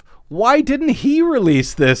proof, why didn't he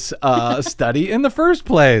release this study in the first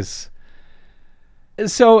place?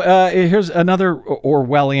 So here's another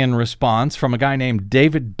Orwellian response from a guy named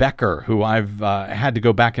David Becker, who I've had to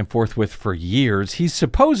go back and forth with for years. He's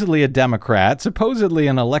supposedly a Democrat, supposedly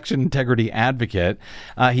an election integrity advocate.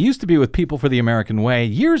 He used to be with People for the American Way.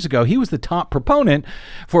 Years ago, he was the top proponent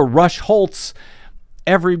for Rush Holt's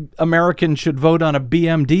every American should vote on a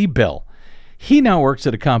BMD bill. He now works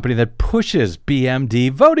at a company that pushes BMD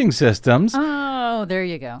voting systems. Oh, there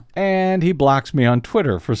you go. And he blocks me on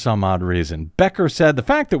Twitter for some odd reason. Becker said the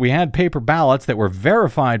fact that we had paper ballots that were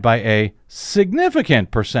verified by a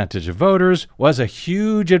significant percentage of voters was a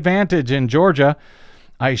huge advantage in Georgia.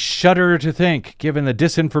 I shudder to think, given the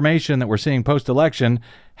disinformation that we're seeing post-election,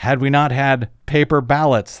 had we not had paper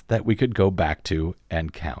ballots that we could go back to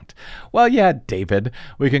and count. Well, yeah, David,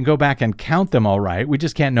 we can go back and count them all right. We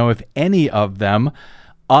just can't know if any of them,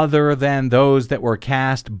 other than those that were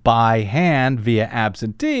cast by hand via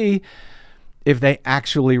absentee, if they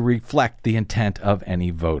actually reflect the intent of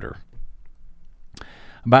any voter.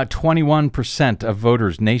 About 21% of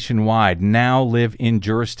voters nationwide now live in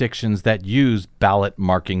jurisdictions that use ballot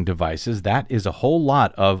marking devices. That is a whole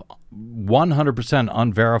lot of 100%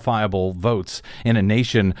 unverifiable votes in a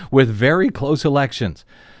nation with very close elections.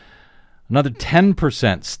 Another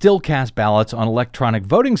 10% still cast ballots on electronic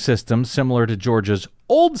voting systems similar to Georgia's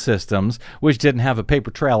old systems, which didn't have a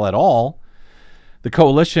paper trail at all. The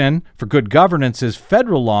Coalition for Good Governance's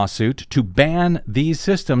federal lawsuit to ban these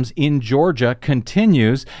systems in Georgia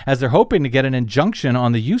continues as they're hoping to get an injunction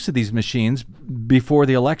on the use of these machines before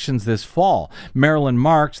the elections this fall. Marilyn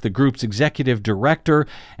Marks, the group's executive director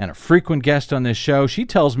and a frequent guest on this show, she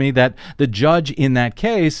tells me that the judge in that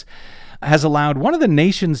case has allowed one of the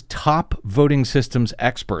nation's top voting systems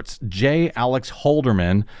experts, J. Alex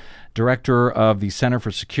Halderman, director of the Center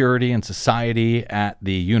for Security and Society at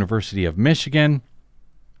the University of Michigan.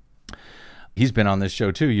 He's been on this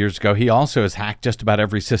show 2 years ago. He also has hacked just about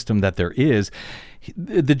every system that there is.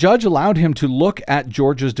 The judge allowed him to look at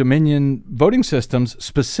Georgia's Dominion voting systems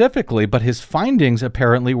specifically, but his findings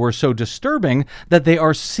apparently were so disturbing that they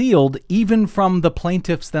are sealed even from the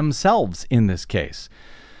plaintiffs themselves in this case.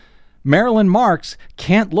 Marilyn Marks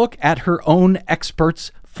can't look at her own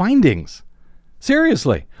experts' findings.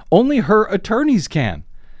 Seriously, only her attorneys can.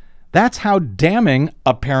 That's how damning,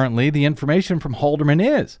 apparently, the information from Halderman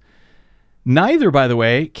is. Neither, by the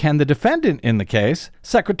way, can the defendant in the case,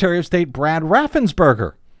 Secretary of State Brad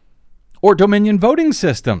Raffensperger, or Dominion Voting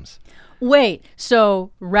Systems. Wait, so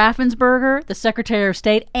Raffensperger, the Secretary of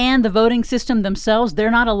State, and the voting system themselves, they're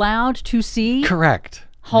not allowed to see? Correct.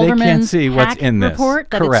 Halderman's they can't see what's in this report?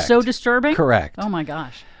 That Correct. It's so disturbing? Correct. Oh, my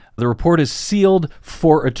gosh. The report is sealed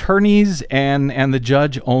for attorneys and the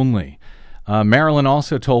judge only. Marilyn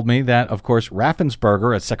also told me that, of course,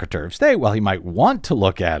 Raffensperger, as Secretary of State, while he might want to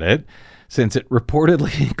look at it, since it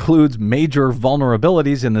reportedly includes major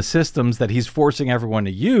vulnerabilities in the systems that he's forcing everyone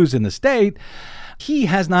to use in the state, he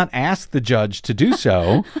has not asked the judge to do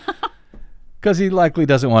so because he likely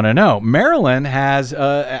doesn't want to know. Marilyn has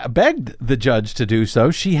begged the judge to do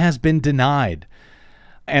so. She has been denied.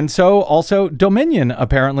 And so also Dominion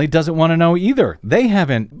apparently doesn't want to know either. They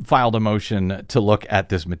haven't filed a motion to look at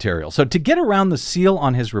this material. So to get around the seal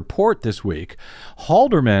on his report this week,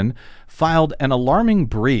 Halderman filed an alarming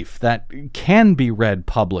brief that can be read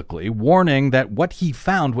publicly, warning that what he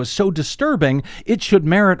found was so disturbing it should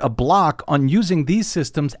merit a block on using these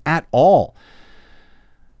systems at all.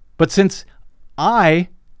 But since I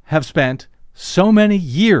have spent so many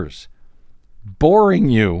years boring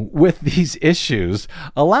you with these issues,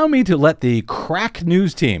 allow me to let the crack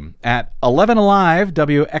news team at 11 Alive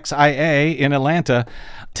WXIA in Atlanta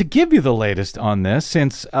to give you the latest on this,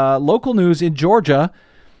 since local news in Georgia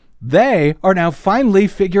They are now finally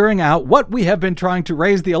figuring out what we have been trying to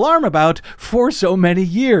raise the alarm about for so many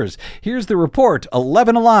years. Here's the report,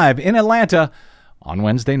 11 Alive in Atlanta on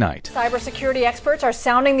Wednesday night. Cybersecurity experts are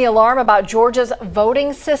sounding the alarm about Georgia's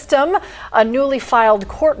voting system, a newly filed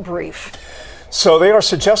court brief. So they are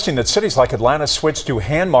suggesting that cities like Atlanta switch to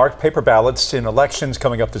hand-marked paper ballots in elections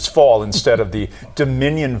coming up this fall instead of the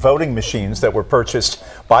Dominion voting machines that were purchased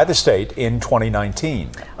by the state in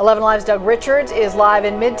 2019. 11 Live's Doug Richards is live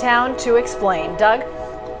in Midtown to explain. Doug?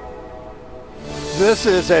 This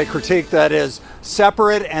is a critique that is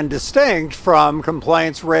separate and distinct from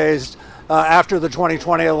complaints raised after the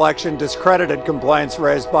 2020 election, discredited complaints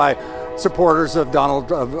raised by supporters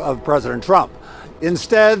of President Trump.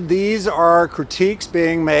 Instead, these are critiques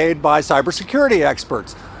being made by cybersecurity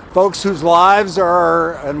experts, folks whose lives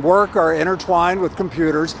and work are intertwined with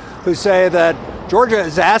computers, who say that Georgia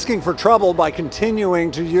is asking for trouble by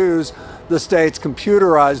continuing to use the state's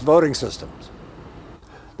computerized voting systems.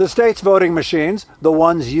 The state's voting machines, the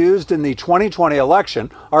ones used in the 2020 election,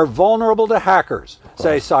 are vulnerable to hackers,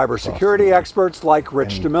 say cybersecurity experts like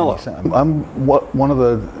Rich DeMillo. I'm one of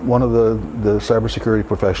the cybersecurity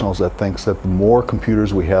professionals that thinks that the more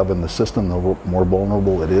computers we have in the system, the more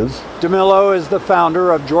vulnerable it is. DeMillo is the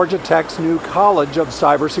founder of Georgia Tech's new College of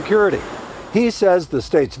Cybersecurity. He says the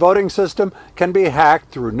state's voting system can be hacked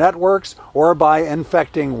through networks or by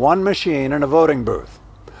infecting one machine in a voting booth.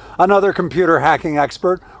 Another computer hacking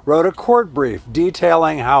expert wrote a court brief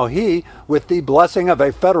detailing how he, with the blessing of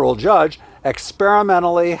a federal judge,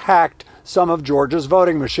 experimentally hacked some of Georgia's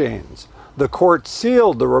voting machines. The court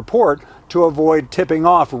sealed the report to avoid tipping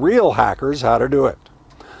off real hackers how to do it.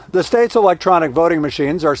 The state's electronic voting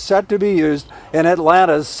machines are set to be used in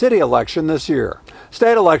Atlanta's city election this year.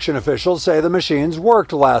 State election officials say the machines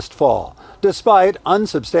worked last fall, despite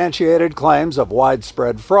unsubstantiated claims of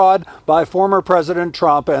widespread fraud by former President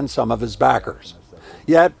Trump and some of his backers.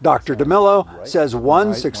 Yet, Dr. DeMillo says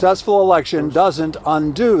one successful election doesn't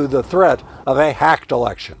undo the threat of a hacked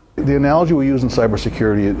election. The analogy we use in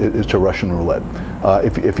cybersecurity is to Russian roulette.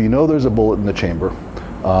 If you know there's a bullet in the chamber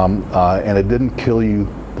and it didn't kill you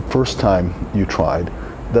the first time you tried,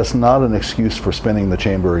 that's not an excuse for spinning the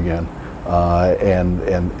chamber again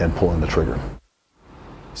and pulling the trigger.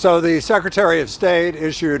 So the Secretary of State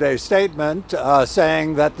issued a statement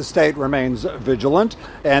saying that the state remains vigilant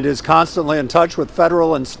and is constantly in touch with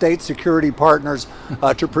federal and state security partners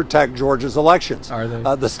to protect Georgia's elections. Are they?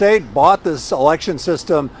 The state bought this election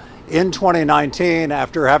system in 2019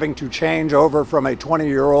 after having to change over from a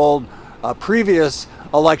 20-year-old previous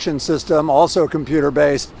election system, also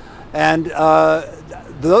computer-based, and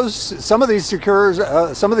some of these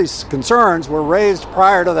concerns were raised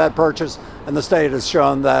prior to that purchase, and the state has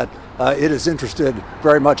shown that it is interested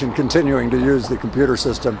very much in continuing to use the computer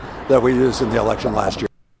system that we used in the election last year.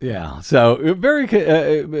 Yeah, so very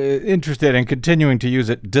interested in continuing to use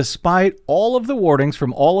it despite all of the warnings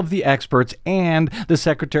from all of the experts and the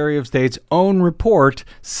Secretary of State's own report,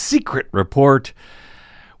 secret report,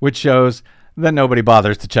 which shows that nobody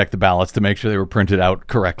bothers to check the ballots to make sure they were printed out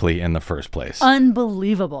correctly in the first place.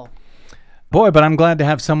 Unbelievable. Boy, but I'm glad to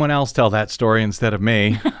have someone else tell that story instead of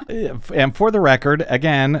me. And for the record,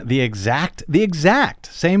 again, the exact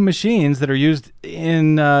same machines that are used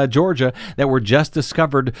in Georgia that were just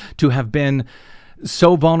discovered to have been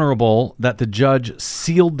so vulnerable that the judge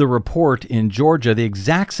sealed the report in Georgia, the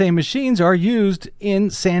exact same machines are used in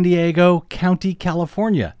San Diego County,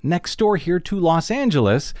 California, next door here to Los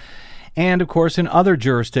Angeles. And, of course, in other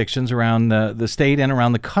jurisdictions around the state and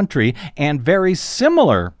around the country, and very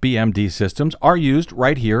similar BMD systems are used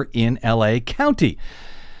right here in L.A. County,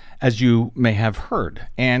 as you may have heard.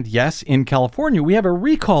 And, yes, in California, we have a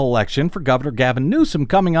recall election for Governor Gavin Newsom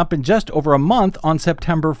coming up in just over a month on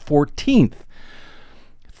September 14th.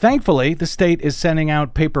 Thankfully, the state is sending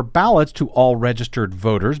out paper ballots to all registered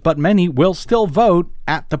voters, but many will still vote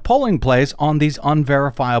at the polling place on these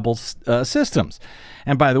unverifiable systems.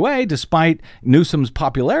 And by the way, despite Newsom's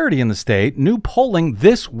popularity in the state, new polling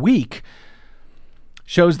this week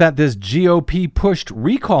shows that this GOP-pushed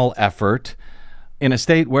recall effort in a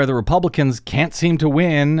state where the Republicans can't seem to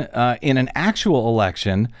win in an actual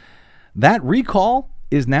election, that recall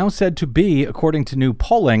is now said to be, according to new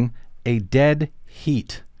polling, a dead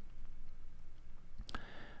heat.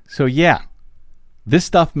 So yeah, this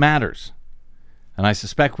stuff matters. And I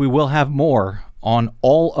suspect we will have more on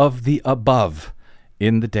all of the above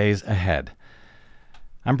in the days ahead.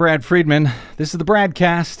 I'm Brad Friedman. This is the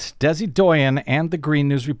BradCast. Desi Doyen and the Green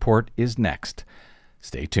News Report is next.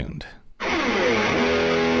 Stay tuned.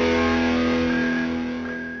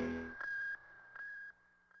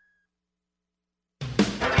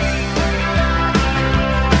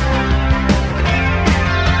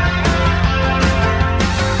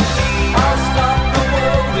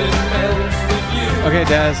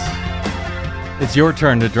 Des, it's your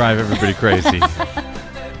turn to drive everybody crazy.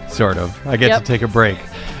 Sort of. I get to take a break,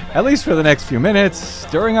 at least for the next few minutes,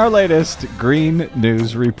 during our latest Green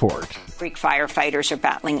News Report. Greek firefighters are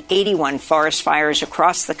battling 81 forest fires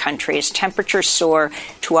across the country as temperatures soar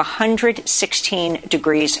to 116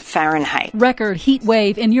 degrees Fahrenheit. Record heat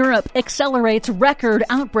wave in Europe accelerates record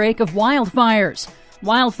outbreak of wildfires.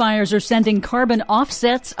 Wildfires are sending carbon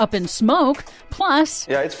offsets up in smoke. Plus,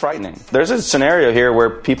 yeah, it's frightening. There's a scenario here where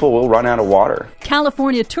people will run out of water.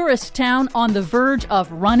 California tourist town on the verge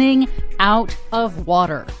of running out of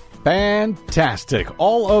water. Fantastic.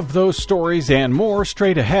 All of those stories and more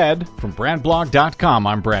straight ahead from BradBlog.com.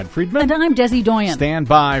 I'm Brad Friedman. And I'm Desi Doyen. Stand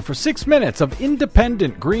by for 6 minutes of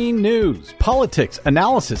independent green news, politics,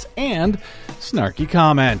 analysis, and snarky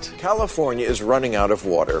comment. California is running out of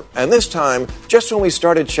water, and this time just when we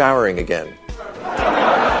started showering again.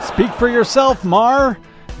 Speak for yourself, Mar.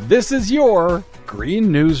 This is your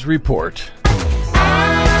Green News Report.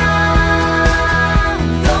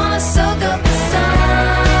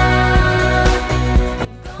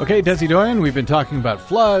 Okay, Desi Doyen, we've been talking about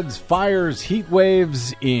floods, fires, heat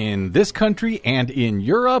waves in this country and in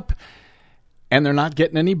Europe. And they're not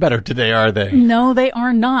getting any better today, are they? No, they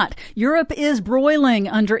are not. Europe is broiling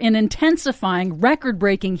under an intensifying,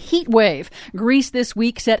 record-breaking heat wave. Greece this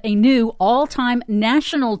week set a new all-time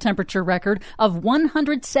national temperature record of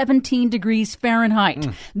 117 degrees Fahrenheit.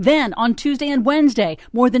 Then, on Tuesday and Wednesday,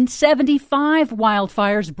 more than 75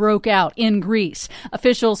 wildfires broke out in Greece.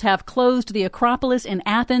 Officials have closed the Acropolis in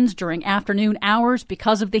Athens during afternoon hours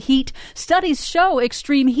because of the heat. Studies show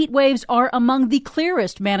extreme heat waves are among the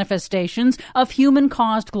clearest manifestations of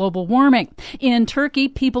human-caused global warming. In Turkey,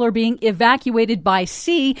 people are being evacuated by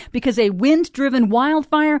sea because a wind-driven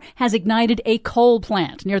wildfire has ignited a coal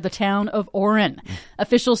plant near the town of Oran.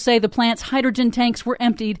 Officials say the plant's hydrogen tanks were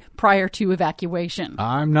emptied prior to evacuation.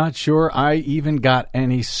 I'm not sure I even got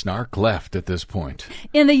any snark left at this point.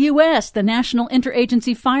 In the U.S., the National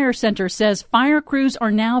Interagency Fire Center says fire crews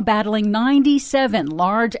are now battling 97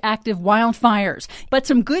 large active wildfires. But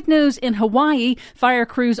some good news in Hawaii, fire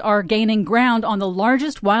crews are gaining ground on the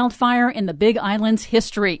largest wildfire in the Big Island's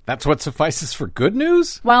history. That's what suffices for good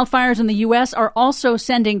news? Wildfires in the U.S. are also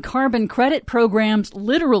sending carbon credit programs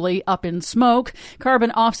literally up in smoke.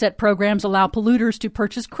 Carbon offset programs allow polluters to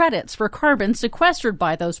purchase credits for carbon sequestered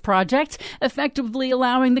by those projects, effectively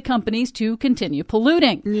allowing the companies to continue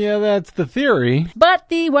polluting. Yeah, that's the theory. But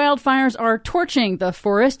the wildfires are torching the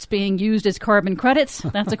forests being used as carbon credits.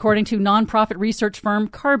 That's according to nonprofit research firm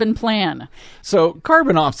Carbon Plan. So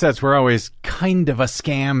carbon offsets were always kind of a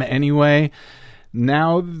scam anyway.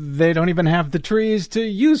 Now they don't even have the trees to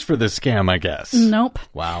use for this scam, I guess. Nope.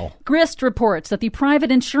 Wow. Grist reports that the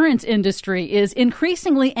private insurance industry is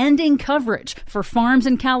increasingly ending coverage for farms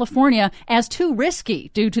in California as too risky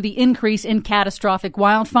due to the increase in catastrophic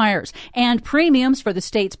wildfires. And premiums for the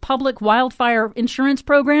state's public wildfire insurance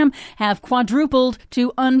program have quadrupled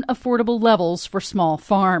to unaffordable levels for small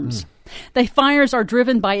farms. The fires are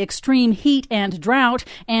driven by extreme heat and drought,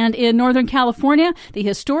 and in Northern California, the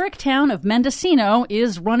historic town of Mendocino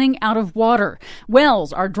is running out of water.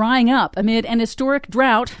 Wells are drying up amid an historic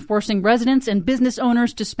drought, forcing residents and business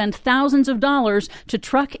owners to spend thousands of dollars to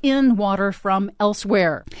truck in water from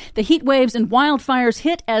elsewhere. The heat waves and wildfires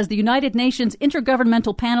hit as the United Nations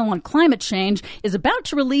Intergovernmental Panel on Climate Change is about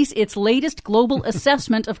to release its latest global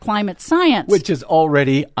assessment of climate science. Which is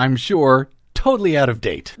already, I'm sure, totally out of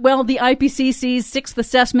date. Well, the IPCC's sixth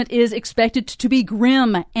assessment is expected to be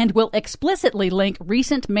grim and will explicitly link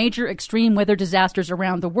recent major extreme weather disasters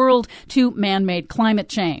around the world to man-made climate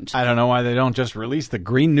change. I don't know why they don't just release the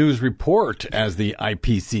Green News Report as the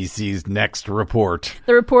IPCC's next report.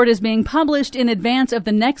 The report is being published in advance of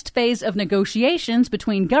the next phase of negotiations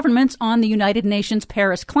between governments on the United Nations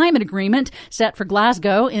Paris Climate Agreement set for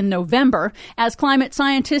Glasgow in November. As climate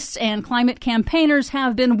scientists and climate campaigners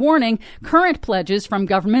have been warning, current pledges from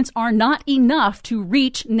governments are not enough to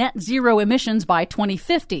reach net zero emissions by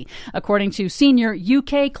 2050, according to senior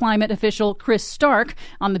UK climate official Chris Stark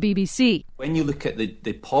on the BBC. When you look at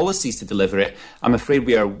the policies to deliver it, I'm afraid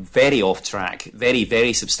we are very off track, very,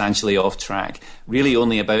 very substantially off track. Really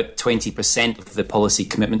only about 20% of the policy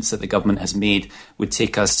commitments that the government has made would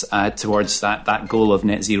take us towards that goal of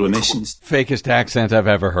net zero emissions. Fakest accent I've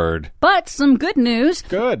ever heard. But some good news.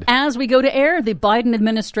 Good. As we go to air, the Biden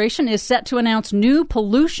administration is set to announce new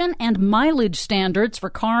pollution and mileage standards for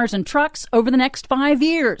cars and trucks over the next 5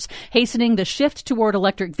 years, hastening the shift toward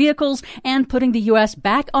electric vehicles and putting the U.S.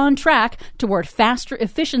 back on track toward faster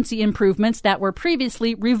efficiency improvements that were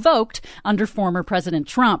previously revoked under former President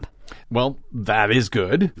Trump. Well, that is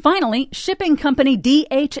good. Finally, shipping company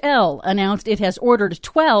DHL announced it has ordered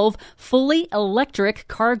 12 fully electric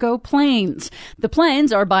cargo planes. The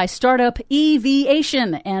planes are by startup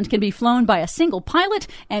Eviation and can be flown by a single pilot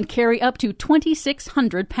and carry up to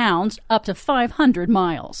 2,600 pounds, up to 500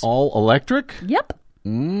 miles. All electric? Yep.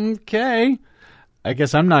 Okay. I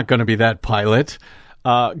guess I'm not going to be that pilot.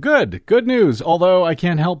 Good news. Although I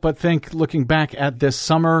can't help but think, looking back at this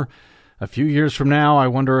summer, a few years from now, I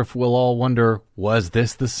wonder if we'll all wonder, was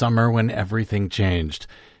this the summer when everything changed?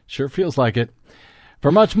 Sure feels like it.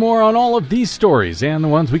 For much more on all of these stories and the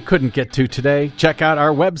ones we couldn't get to today, check out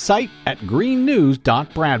our website at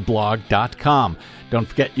greennews.bradblog.com. Don't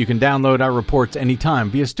forget you can download our reports anytime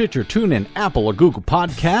via Stitcher, TuneIn, Apple, or Google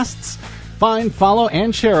Podcasts. Find, follow,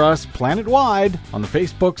 and share us planet-wide on the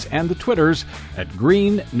Facebooks and the Twitters at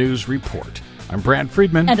Green News Report. I'm Brad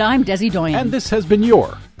Friedman. And I'm Desi Doyen. And this has been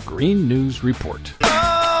your Green News Report.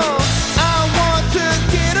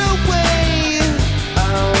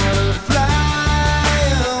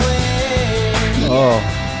 Oh,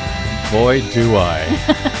 boy, do I.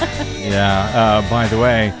 Yeah, by the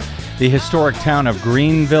way, the historic town of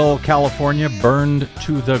Greenville, California, burned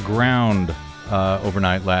to the ground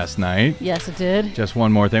overnight last night. Yes, it did. Just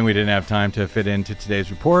one more thing we didn't have time to fit into today's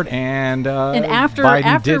report, and after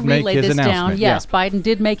we laid this down, yes, Biden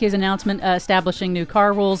did make his announcement establishing new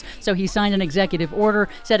car rules. So he signed an executive order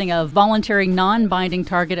setting a voluntary, non-binding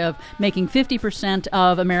target of making 50%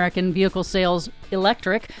 of American vehicle sales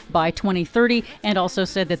electric by 2030, and also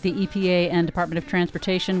said that the EPA and Department of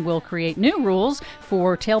Transportation will create new rules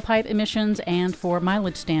for tailpipe emissions and for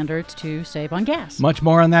mileage standards to save on gas. Much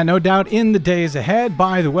more on that, no doubt, in the days ahead.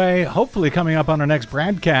 By the way, hopefully coming up on our next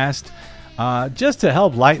BradCast, just to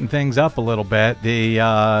help lighten things up a little bit,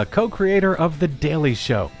 the co-creator of The Daily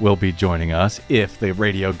Show will be joining us if the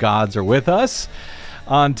radio gods are with us.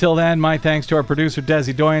 Until then, my thanks to our producer,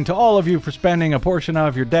 Desi Doyen, to all of you for spending a portion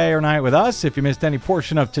of your day or night with us. If you missed any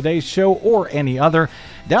portion of today's show or any other,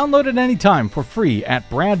 download it anytime for free at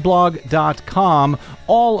bradblog.com.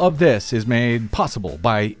 All of this is made possible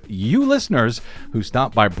by you listeners who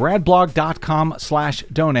stop by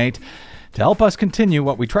bradblog.com/donate to help us continue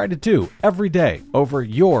what we try to do every day over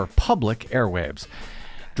your public airwaves.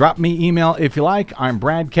 Drop me email if you like. I'm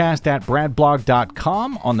BradCast at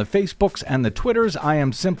bradblog.com. On the Facebooks and the Twitters, I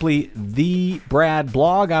am simply the Brad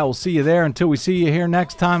Blog. I will see you there. Until we see you here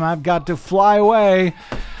next time, I've got to fly away.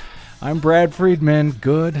 I'm Brad Friedman.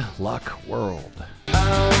 Good luck, world.